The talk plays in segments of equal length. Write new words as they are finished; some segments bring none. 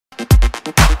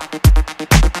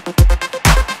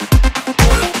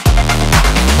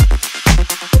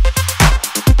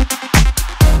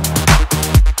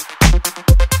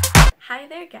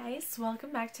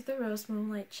welcome back to the Rose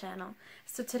Moonlight channel.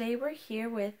 So today we're here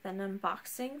with an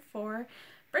unboxing for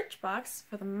Birchbox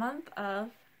for the month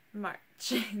of March.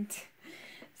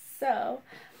 So,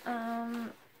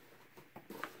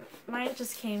 mine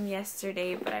just came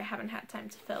yesterday, but I haven't had time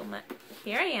to film it.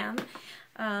 Here I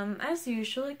am. As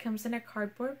usual, it comes in a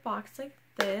cardboard box like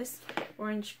this,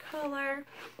 orange color,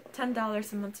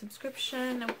 $10 a month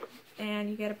subscription, and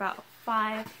you get about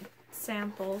 5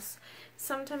 samples.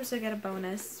 Sometimes I get a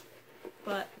bonus,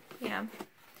 but yeah.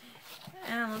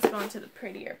 And let's go into the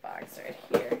prettier box right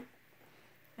here.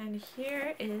 And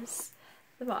here is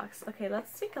the box. Okay,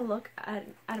 let's take a look at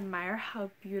admire how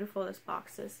beautiful this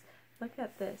box is. Look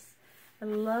at this. I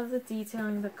love the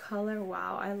detailing, the color.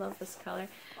 Wow, I love this color.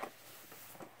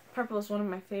 Purple is one of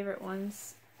my favorite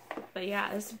ones. But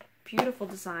yeah, it's a beautiful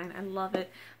design. I love it.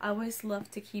 I always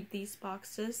love to keep these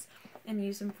boxes and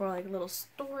use them for like little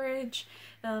storage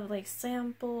of like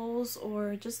samples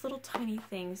or just little tiny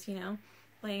things, you know,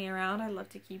 laying around. I love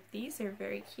to keep these. They're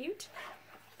very cute.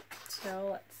 So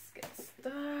let's get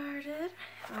started.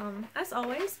 As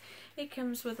always, it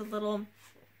comes with a little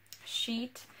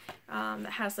sheet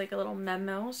that has like a little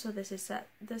memo. So this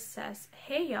says,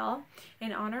 "Hey y'all,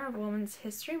 in honor of Women's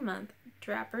History Month,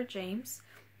 Draper James,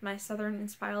 my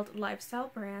Southern-inspired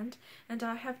lifestyle brand, and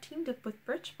I have teamed up with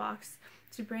Birchbox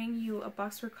to bring you a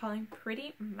box we're calling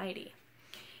Pretty Mighty.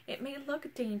 It may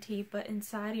look dainty, but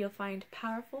inside you'll find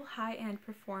powerful, high-end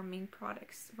performing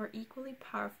products for equally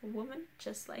powerful women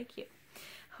just like you.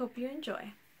 Hope you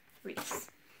enjoy. Reese."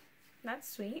 That's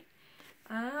sweet.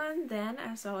 And then,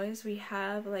 as always, we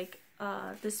have like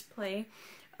a display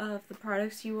of the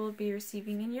products you will be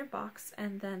receiving in your box,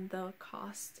 and then the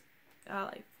cost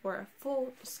like for a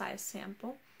full-size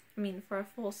sample. I mean, for a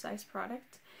full-size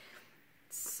product.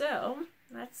 So,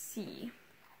 let's see.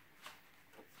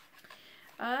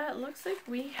 It looks like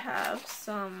we have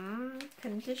some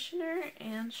conditioner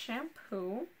and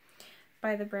shampoo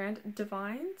by the brand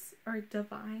Divines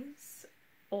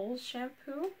Old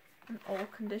Shampoo and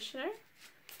Old Conditioner.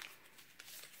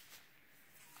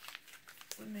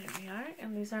 And there we are.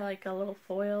 And these are like a little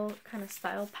foil kind of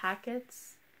style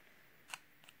packets.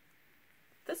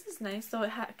 This is nice, though.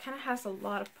 It kind of has a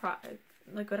lot of product,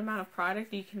 a good amount of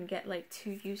product. You can get like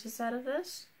 2 uses out of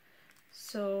this.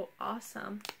 So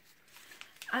awesome.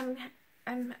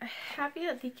 I'm happy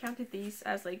that they counted these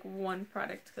as like one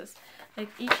product, because like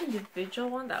each individual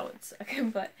one, that would suck.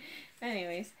 But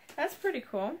anyways, that's pretty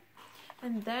cool.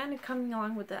 And then coming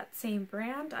along with that same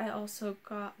brand, I also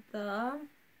got the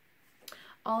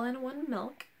all-in-one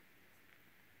milk.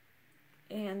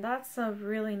 And that's a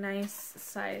really nice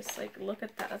size. Like, look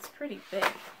at that. That's pretty big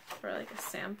for like a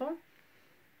sample.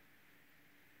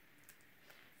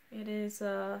 It is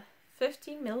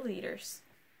 50 milliliters.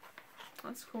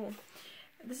 That's cool.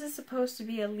 This is supposed to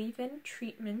be a leave-in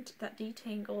treatment that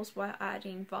detangles while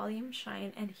adding volume,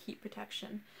 shine, and heat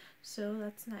protection. So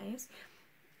that's nice.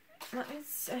 Let me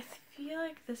see. I feel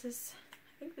like this is,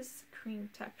 I think this is a cream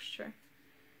texture.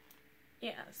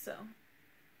 Yeah, so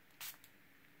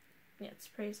yeah, it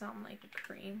sprays on like a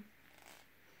cream.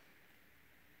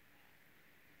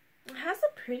 It has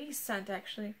a pretty scent,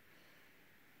 actually.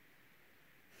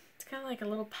 It's kind of like a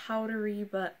little powdery,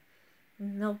 but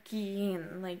milky,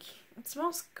 and like, it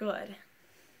smells good.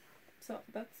 So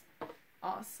that's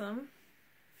awesome.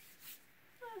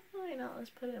 Why not? Let's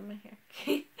put it in my hair.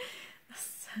 Okay.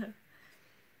 So,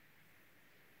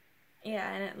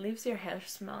 yeah, and it leaves your hair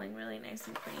smelling really nice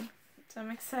and clean. So I'm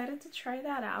excited to try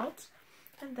that out.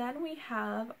 And then we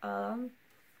have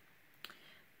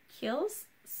Kiehl's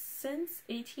since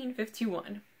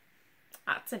 1851.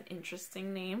 That's an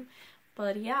interesting name.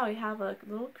 But yeah, we have a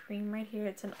little cream right here.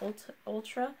 It's an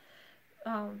ultra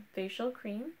facial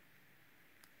cream.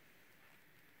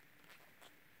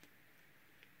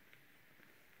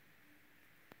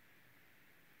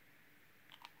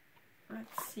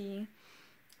 Let's see.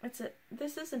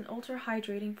 This is an ultra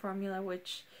hydrating formula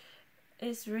which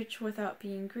is rich without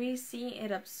being greasy.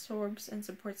 It absorbs and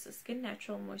supports the skin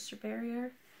natural moisture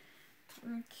barrier.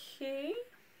 Okay.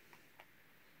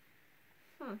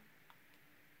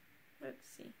 Let's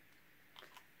see.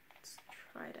 Let's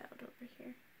try it out over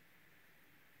here.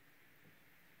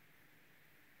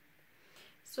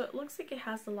 So it looks like it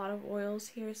has a lot of oils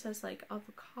here. It says like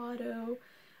avocado.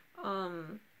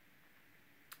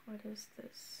 What is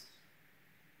this?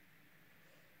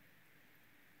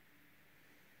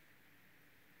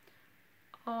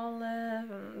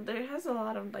 Olive. There has a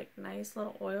lot of like nice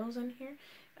little oils in here.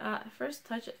 At first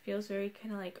touch, it feels very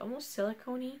kind of like almost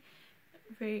silicone-y,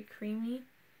 very creamy.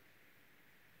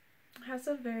 It has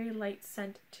a very light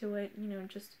scent to it, you know,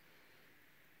 just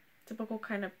typical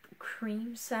kind of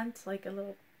cream scent, like a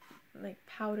little like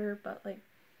powder, but like,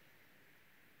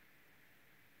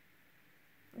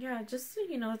 yeah, just,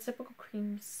 you know, a typical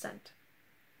cream scent.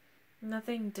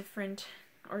 Nothing different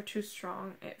or too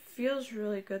strong. It feels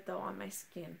really good though on my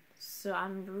skin. So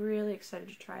I'm really excited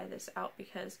to try this out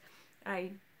because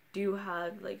I do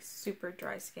have like super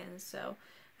dry skin, so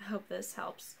I hope this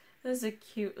helps. This is a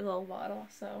cute little bottle,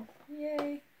 so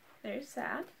yay. There's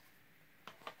that.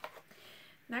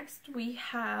 Next we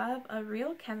have a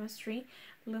Real Chemistry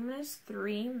Luminous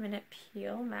 3-minute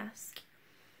Peel Mask.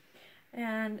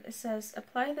 And it says,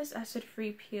 apply this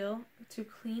acid-free peel to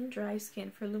clean, dry skin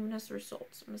for luminous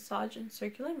results. Massage in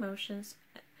circular motions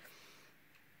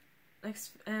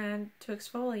and to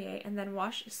exfoliate, and then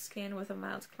wash skin with a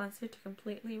mild cleanser to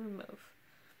completely remove.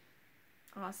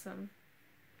 Awesome.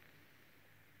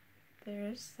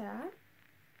 There's that.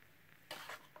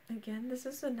 Again, this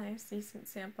is a nice, decent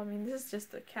sample. I mean, this is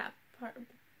just the cap part.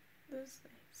 This is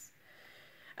nice.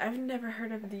 I've never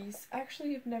heard of these.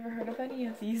 Actually, I've never heard of any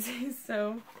of these,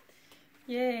 so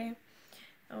yay.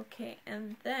 Okay,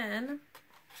 and then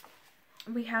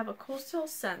we have a Coastal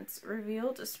Scents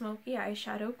Revealed Smoky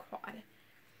Eyeshadow Quad.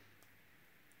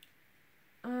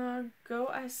 Go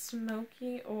as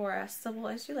smoky or as subtle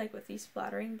as you like with these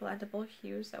flattering blendable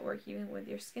hues that work even with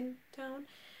your skin tone,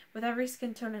 with every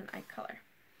skin tone and eye color.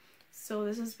 So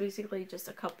this is basically just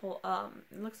a couple,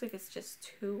 it looks like it's just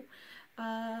 2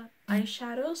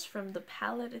 eyeshadows from the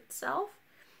palette itself,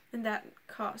 and that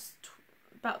cost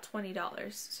about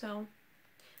 $20, so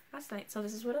that's nice. So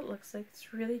this is what it looks like. It's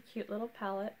a really cute little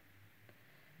palette.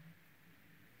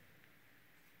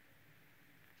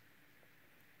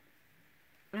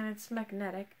 And it's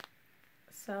magnetic,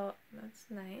 so that's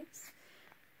nice.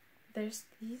 There's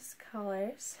these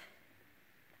colors.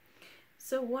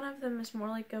 So one of them is more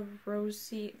like a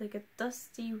rosy, like a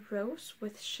dusty rose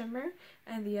with shimmer,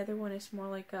 and the other one is more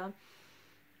like a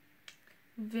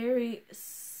very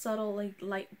subtle, like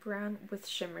light brown with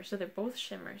shimmer. So they're both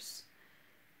shimmers.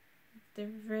 They're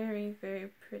very, very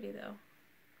pretty though.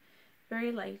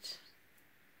 Very light.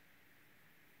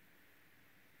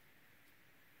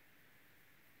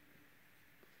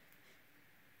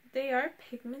 They are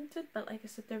pigmented, but like I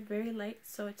said, they're very light,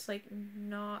 so it's like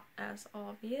not as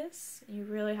obvious. You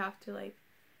really have to like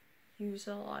use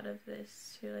a lot of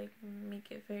this to like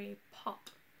make it very pop,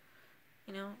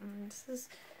 you know. And this is,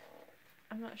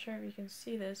 I'm not sure if you can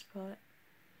see this, but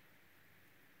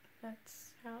that's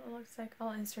how it looks like.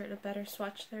 I'll insert a better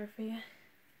swatch there for you.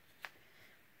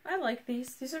 I like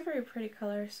these. These are very pretty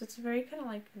colors. It's very kind of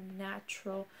like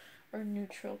natural or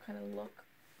neutral kind of look.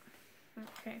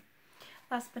 Okay.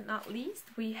 Last but not least,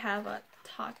 we have a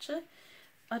Tatcha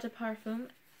Eau de Parfum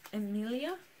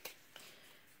Emilia.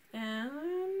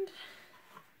 And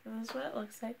this is what it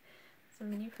looks like. It's a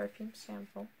mini perfume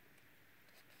sample.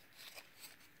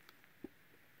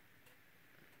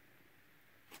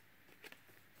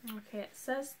 Okay, it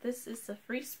says this is a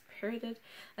free-spirited,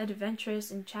 adventurous,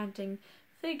 enchanting.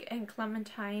 Fig and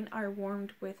clementine are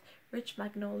warmed with rich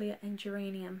magnolia and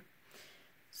geranium.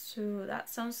 So that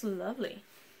sounds lovely.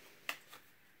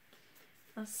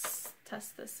 Let's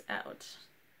test this out.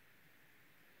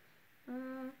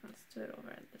 Let's do it over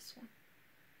in this one.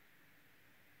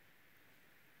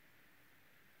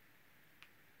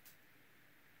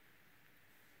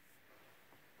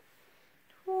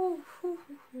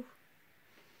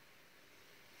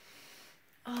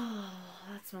 Oh,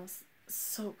 that smells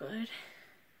so good.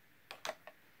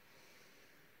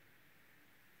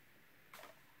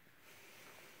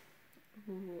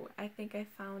 Ooh, I think I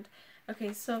found...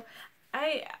 Okay, so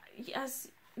yes,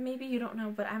 maybe you don't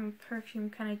know, but I'm a perfume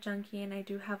kind of junkie, and I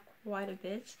do have quite a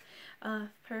bit of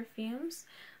perfumes.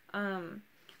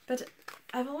 But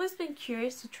I've always been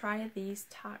curious to try these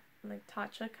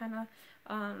Tatcha kind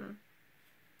of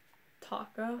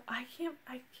taco. I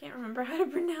can't remember how to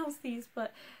pronounce these,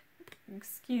 but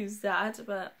excuse that.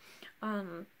 But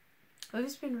I've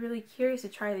always been really curious to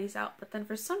try these out. But then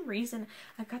for some reason,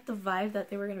 I got the vibe that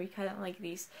they were gonna be kind of like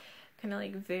these, kind of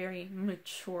like very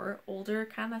mature, older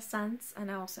kind of scents, and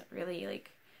I wasn't really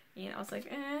like, you know, I was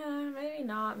like, maybe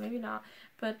not, maybe not.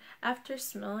 But after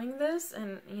smelling this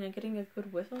and, you know, getting a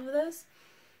good whiff of this,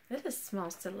 it just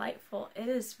smells delightful. It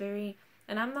is very,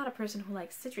 and I'm not a person who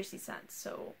likes citrusy scents,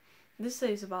 so this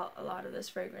says about a lot of this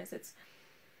fragrance. It's,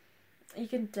 you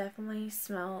can definitely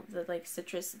smell the like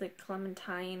citrus, the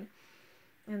clementine,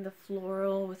 and the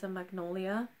floral with the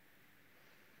magnolia.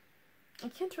 I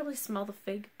can't really smell the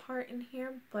fig part in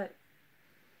here, but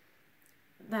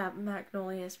that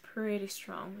magnolia is pretty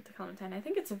strong with the clementine. I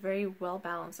think it's a very well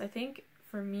balanced. I think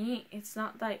for me, it's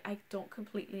not that I don't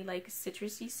completely like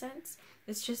citrusy scents.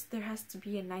 It's just there has to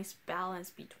be a nice balance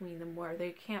between them, where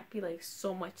there can't be like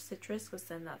so much citrus, because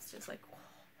then that's just like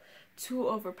too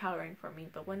overpowering for me.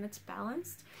 But when it's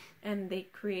balanced and they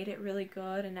create it really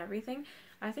good and everything,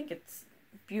 I think it's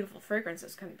beautiful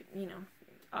fragrances can be, you know,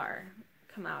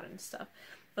 come out and stuff.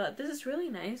 But this is really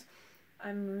nice.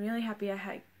 I'm really happy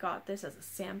I got this as a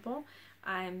sample.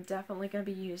 I'm definitely going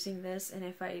to be using this, and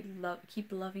if I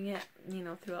keep loving it, you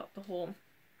know, throughout the whole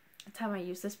time I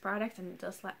use this product, and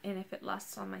if it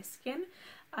lasts on my skin,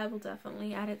 I will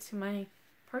definitely add it to my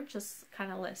purchase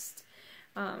kind of list.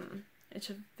 It's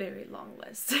a very long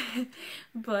list,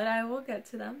 but I will get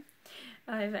to them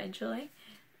eventually.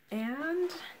 And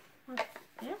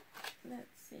yeah,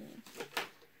 let's see.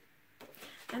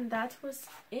 And that was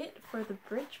it for the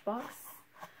Birchbox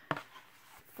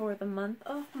for the month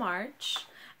of March.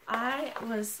 I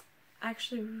was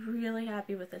actually really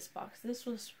happy with this box. This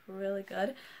was really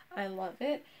good. I love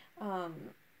it.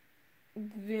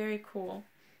 Very cool.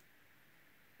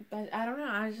 But I don't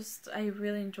know, I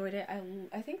really enjoyed it.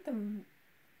 I think the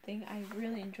thing I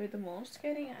really enjoyed the most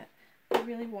getting, I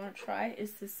really want to try,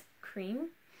 is this cream,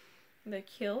 the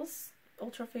Kiehl's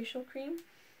Ultra Facial Cream.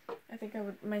 I think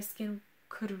my skin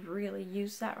could really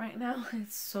use that right now.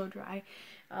 It's so dry.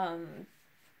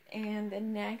 And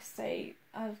then next,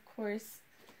 of course,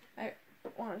 I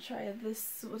want to try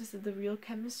this, what is it, the Real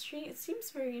Chemistry. It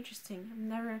seems very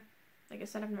interesting. Like I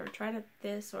said, I've never tried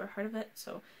this or heard of it,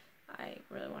 so I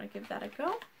really want to give that a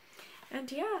go.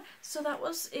 And yeah, so that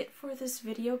was it for this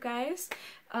video, guys.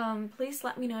 Please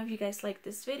let me know if you guys like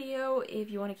this video,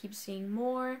 if you want to keep seeing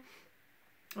more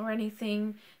or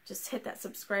anything. Just hit that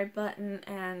subscribe button,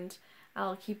 and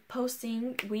I'll keep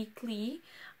posting weekly,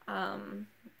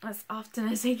 as often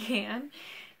as I can.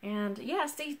 And yeah,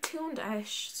 stay tuned. I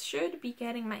should be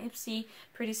getting my Ipsy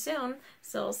pretty soon,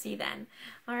 so I'll see you then.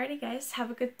 Alrighty guys,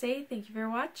 have a good day. Thank you for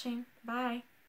watching. Bye.